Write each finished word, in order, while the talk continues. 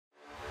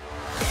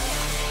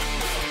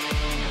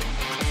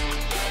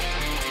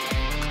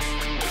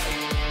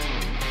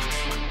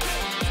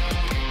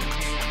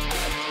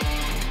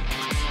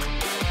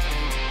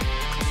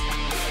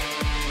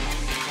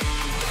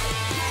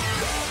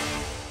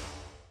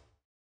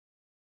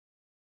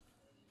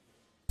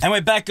And we're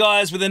back,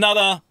 guys, with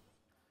another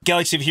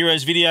Galaxy of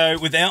Heroes video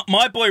with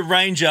my boy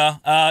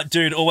Ranger.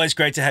 Dude, always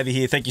great to have you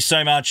here. Thank you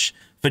so much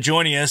for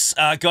joining us.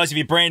 Guys, if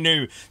you're brand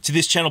new to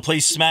this channel,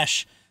 please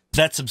smash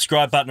that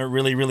subscribe button. It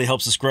really, really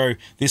helps us grow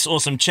this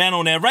awesome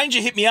channel. Now,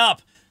 Ranger hit me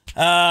up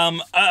a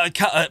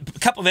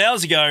couple of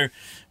hours ago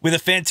with a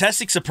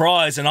fantastic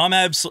surprise, and I'm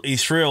absolutely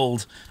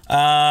thrilled.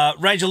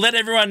 Ranger, let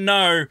everyone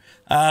know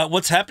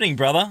what's happening,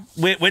 brother.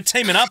 We're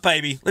teaming up,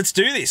 baby. Let's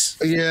do this.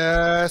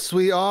 Yes,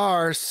 we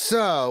are.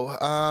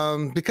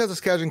 So, because of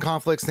scheduling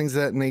conflicts, things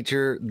of that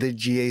nature, the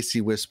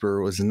GAC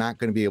Whisperer was not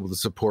going to be able to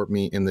support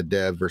me in the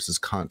dev versus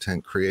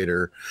content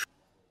creator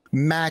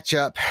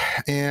matchup.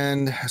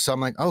 And so I'm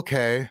like,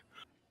 okay,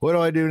 what do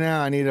I do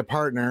now? I need a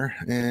partner.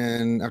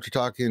 And after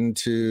talking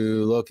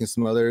to Loki and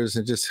some others,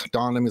 it just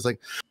dawned on me, it's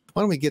like,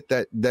 why don't we get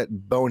that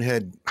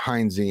bonehead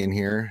Hynesy in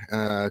here?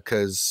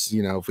 Because,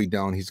 you know, if we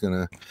don't, he's going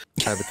to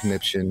have a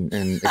conniption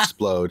and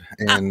explode.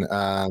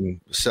 And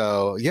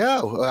so,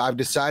 yeah, I've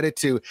decided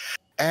to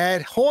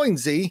add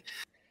Hynesy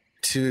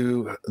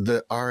to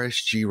the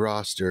RSG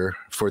roster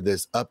for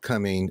this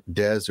upcoming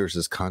Devs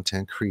versus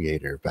content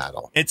creator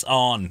battle. It's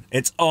on.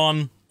 It's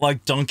on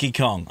like Donkey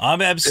Kong.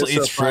 I'm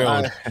absolutely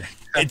thrilled.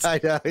 I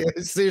know.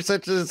 You're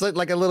such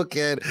like a little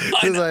kid.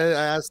 I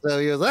asked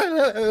him, he was like,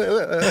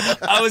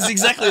 I was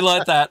exactly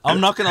like that. I'm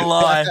not going to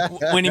lie.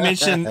 When you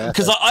mentioned,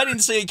 because I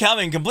didn't see it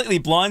coming, completely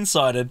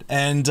blindsided.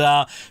 And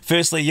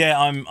firstly, yeah,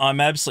 I'm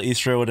absolutely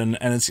thrilled, and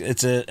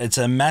it's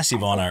a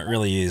massive honor. It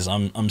really is.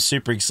 I'm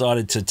super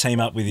excited to team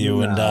up with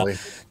you and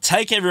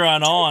take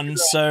everyone on.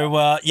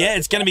 So yeah,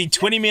 it's going to be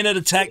 20-minute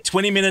attack,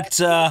 20-minute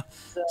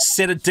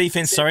set of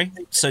defense. Sorry,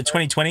 so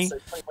 2020,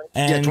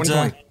 and yeah,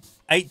 2020.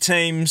 8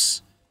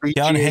 teams.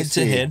 Going head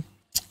to head.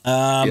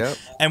 Yep.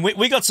 And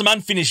we got some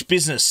unfinished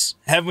business,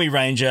 haven't we,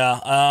 Ranger?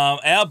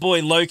 Our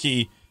boy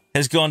Loki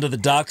has gone to the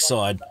dark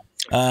side.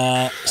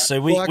 So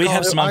we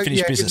have some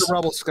unfinished business. He's a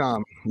rebel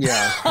scum.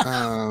 Yeah.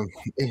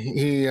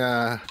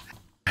 The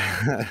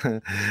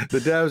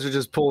devs are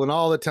just pulling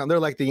all the talent. They're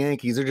like the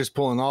Yankees. They're just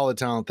pulling all the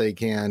talent they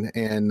can.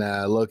 And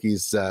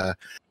Loki's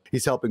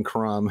he's helping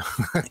Crumb.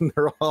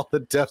 All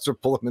the devs are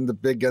pulling in the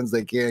big guns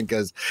they can,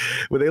 because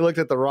when they looked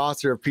at the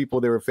roster of people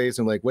they were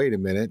facing, like, wait a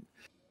minute.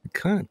 We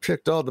kind of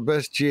picked all the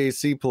best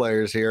GAC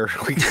players here.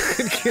 We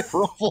could get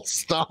ruffle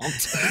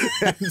stomped.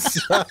 And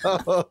so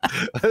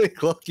I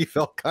think Loki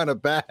felt kind of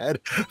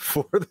bad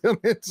for them.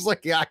 It's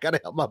like, yeah, I got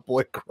to help my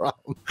boy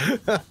Crumb.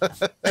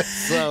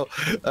 So,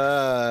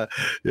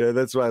 yeah,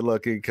 that's why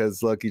Loki,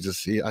 because Loki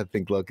I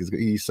think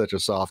he's such a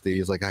softie.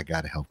 He's like, I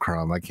got to help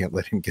Crumb. I can't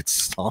let him get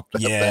stomped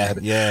that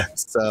bad. Yeah.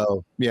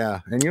 So, yeah.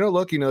 And, you know,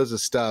 Loki knows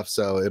his stuff,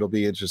 so it'll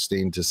be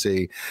interesting to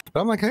see.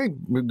 But I'm like, hey,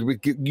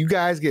 you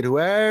guys get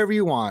whoever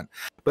you want.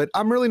 But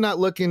I'm really not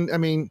looking. I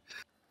mean,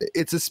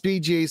 it's a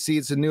speed GAC.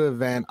 It's a new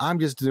event. I'm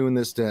just doing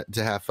this to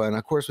have fun.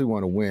 Of course, we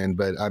want to win.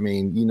 But, I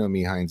mean, you know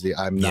me, Hynesy.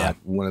 I'm not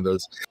one of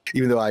those.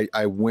 Even though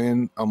I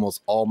win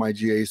almost all my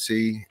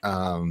GAC,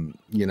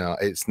 you know,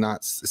 it's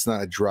not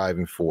a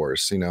driving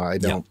force. You know, I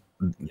don't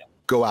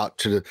go out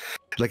to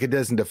like, it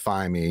doesn't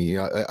define me. You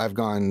know, I've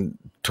gone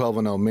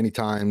 12-0 many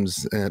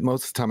times.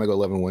 Most of the time I go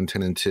 11-1,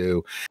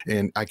 10-2.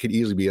 And I could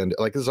easily be under,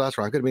 like this last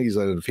round, I could have been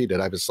easily undefeated.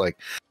 I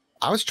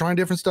was trying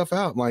different stuff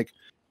out. I'm like,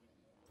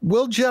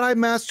 will Jedi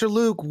Master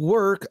Luke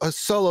work a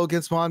solo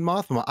against Mon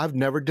Mothma? I've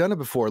never done it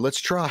before.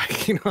 Let's try.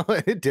 You know,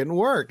 it didn't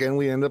work, and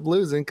we ended up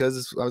losing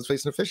because I was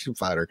facing a fishing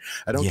fighter.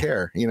 I don't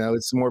care. You know,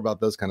 it's more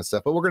about those kind of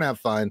stuff. But we're gonna have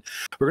fun.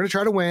 We're gonna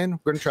try to win.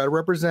 We're gonna try to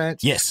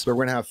represent. Yes. But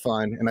we're gonna have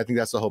fun, and I think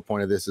that's the whole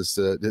point of this is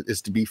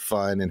to be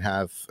fun and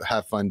have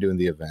fun doing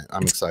the event.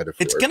 I'm excited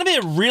for it. It's gonna be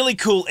a really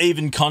cool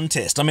even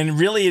contest. I mean,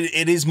 really,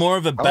 it is more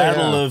of a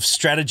battle of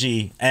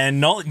strategy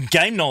and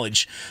game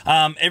knowledge.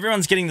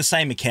 Everyone's getting the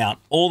same account.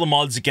 All the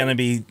mods are gonna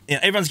be.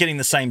 Everyone's getting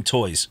the same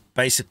toys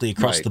basically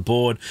across the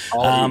board,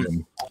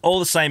 all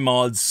the same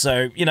mods.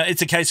 So, you know,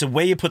 it's a case of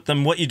where you put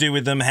them, what you do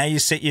with them, how you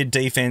set your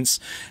defense,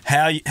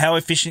 how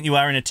efficient you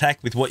are in attack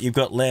with what you've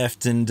got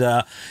left. And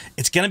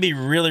it's going to be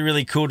really,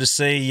 really cool to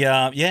see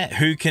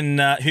who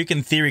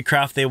can theory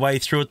craft their way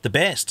through it the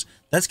best.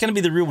 That's going to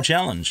be the real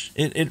challenge.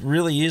 It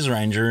really is,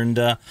 Ranger, and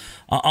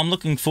I'm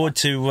looking forward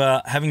to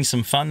having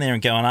some fun there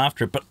and going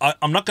after it. But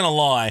I'm not going to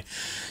lie,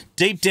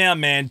 deep down,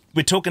 man,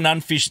 we're talking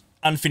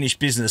unfinished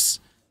business.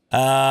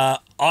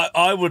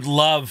 I'd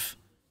love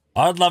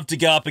to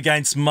go up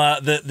against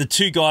the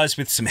two guys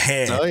with some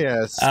hair. Oh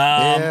yes.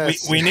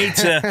 We need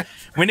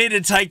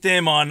to take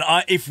them on.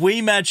 If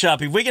we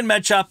can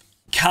match up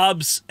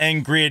Cubs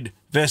and Grid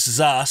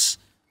versus us,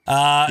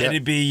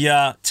 it'd be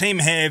Team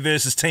Hair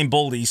versus Team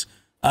Baldies.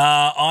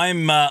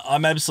 I'm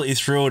absolutely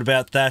thrilled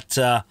about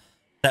that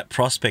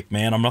prospect,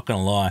 man. I'm not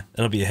gonna lie.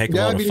 It'll be a heck of a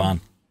lot of fun.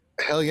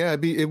 Hell yeah,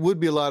 it would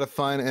be a lot of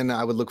fun, and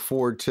I would look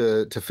forward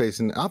to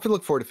facing. I have to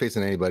look forward to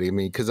facing anybody. I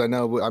mean, because I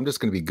know I'm just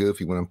going to be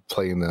goofy when I'm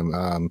playing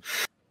them.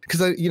 Because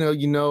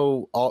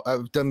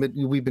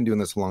we've been doing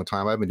this a long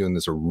time. I've been doing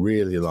this a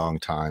really long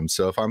time.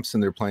 So if I'm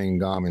sitting there playing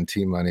Dom and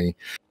T Money,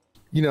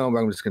 you know,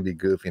 I'm just going to be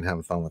goofy and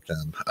having fun with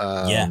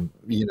them.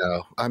 You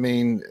know, I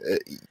mean,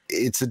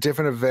 it's a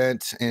different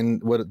event,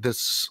 and what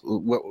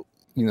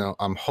you know,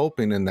 I'm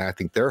hoping, and I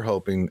think they're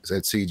hoping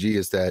at CG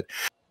is that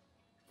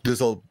this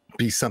will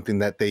be something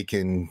that they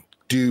can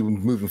do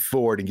moving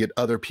forward and get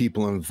other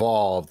people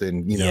involved,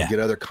 and you know, get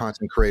other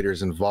content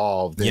creators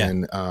involved,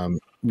 and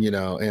you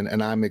know,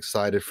 and I'm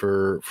excited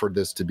for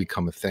this to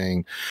become a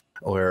thing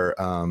where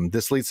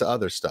this leads to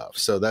other stuff.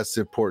 So that's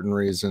the important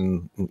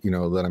reason, you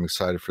know, that I'm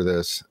excited for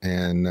this,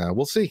 and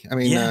we'll see. I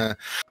mean,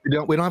 we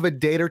don't have a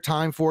date or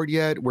time for it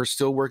yet. We're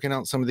still working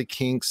out some of the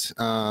kinks.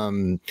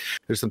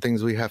 There's some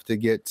things we have to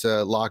get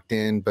locked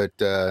in, but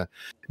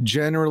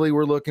generally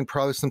we're looking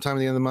probably sometime at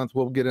the end of the month.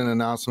 We'll get an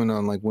announcement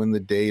on like when the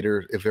date,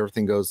 or if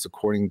everything goes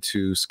according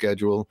to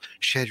schedule.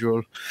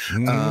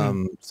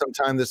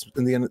 Sometime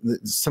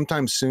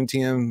soon,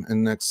 TM, in the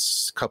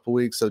next couple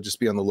weeks. So just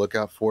be on the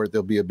lookout for it.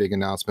 There'll be a big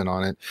announcement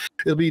on it.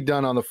 It'll be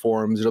done on the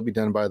forums. It'll be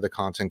done by the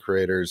content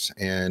creators,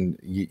 and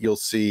you'll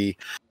see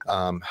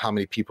how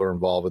many people are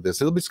involved with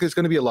this. It's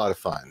going to be a lot of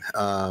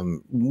fun.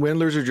 Win,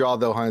 lose, or draw,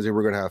 though, Hynesy,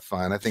 we're going to have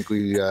fun. I think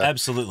we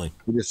absolutely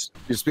we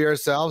just be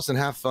ourselves and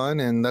have fun,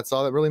 and that's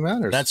all that really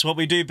matters. That's what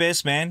we do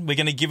best, man. We're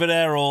going to give it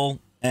our all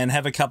and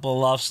have a couple of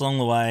laughs along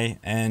the way,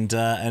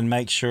 and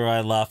make sure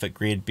I laugh at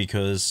Grid,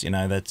 because you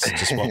know that's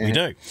just what we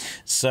do.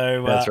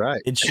 So that's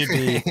right. It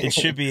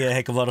should be a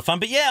heck of a lot of fun.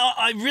 But yeah,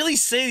 I really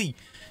see.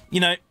 You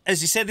know,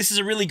 as you said, this is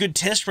a really good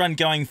test run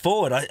going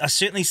forward. I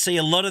certainly see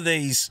a lot of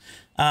these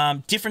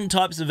different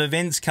types of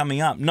events coming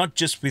up, not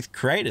just with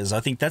creators. I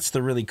think that's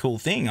the really cool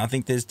thing. I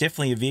think there's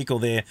definitely a vehicle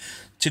there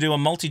to do a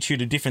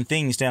multitude of different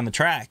things down the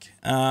track.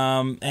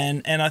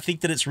 And I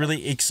think that it's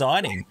really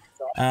exciting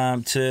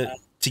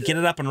to get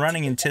it up and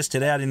running and test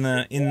it out in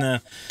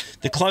the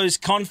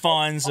closed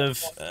confines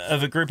of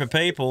a group of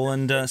people,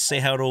 and see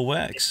how it all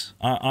works.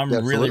 I'm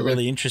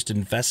really interested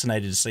and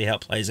fascinated to see how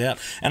it plays out,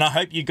 and I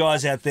hope you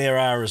guys out there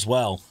are as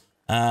well.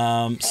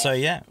 So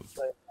yeah,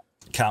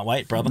 can't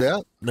wait, brother.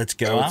 Yeah, let's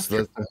go after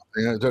it.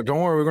 Yeah, don't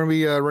worry, we're going to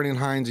be running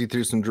Hynesy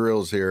through some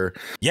drills here.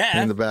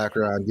 Yeah, in the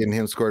background, getting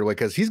him squared away,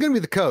 because he's going to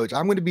be the coach.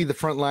 I'm going to be the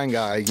frontline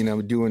guy, you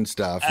know, doing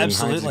stuff.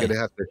 Absolutely.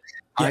 And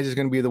Hynesy's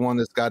going to be the one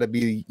that's got to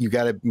be. You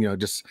got to, you know,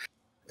 just.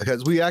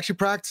 Because we actually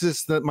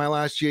practiced this my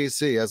last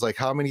GAC. I was like,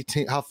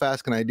 how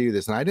fast can I do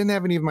this? And I didn't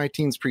have any of my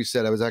teams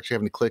preset. I was actually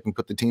having to click and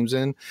put the teams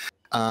in.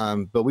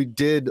 But we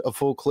did a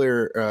full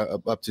clear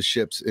up to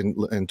ships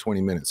in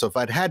 20 minutes. So if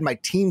I'd had my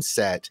team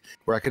set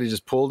where I could have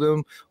just pulled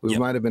them, we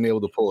might have been able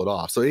to pull it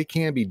off. So it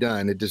can be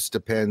done. It just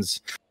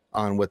depends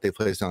on what they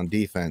placed on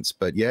defense.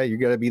 But yeah, you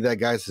got to be that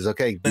guy that says,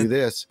 okay, do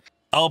this.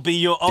 I'll be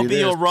your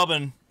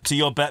Robin to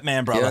your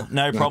Batman, brother.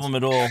 No problem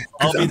at all.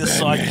 I'll be the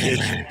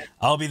sidekick.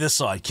 I'll be the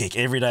sidekick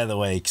every day of the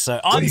week. So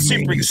I'm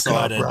super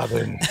excited.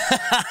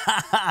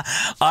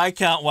 I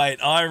can't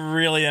wait. I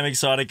really am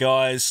excited,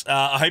 guys.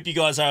 I hope you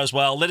guys are as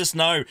well. Let us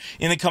know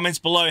in the comments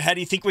below, how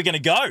do you think we're going to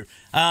go?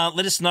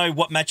 Let us know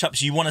what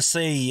matchups you want to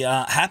see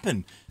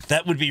happen.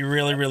 That would be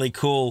really, really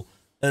cool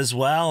as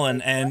well.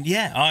 And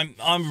yeah,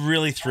 I'm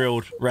really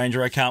thrilled,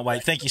 Ranger. I can't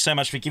wait. Thank you so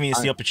much for giving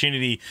us the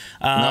opportunity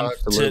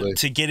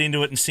to get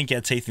into it and sink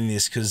our teeth in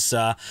this, because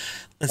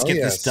let's get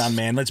this done,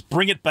 man. Let's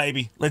bring it,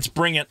 baby. Let's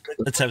bring it.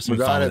 Let's have some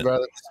fun with it. Brother.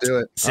 Let's do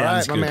it.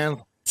 Sounds all right, my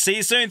man. See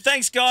you soon.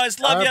 Thanks,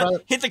 guys. Love you.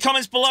 Brother. Hit the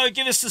comments below.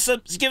 Give us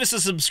a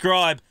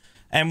subscribe,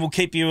 and we'll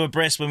keep you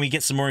abreast when we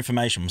get some more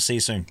information. We'll see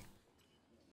you soon.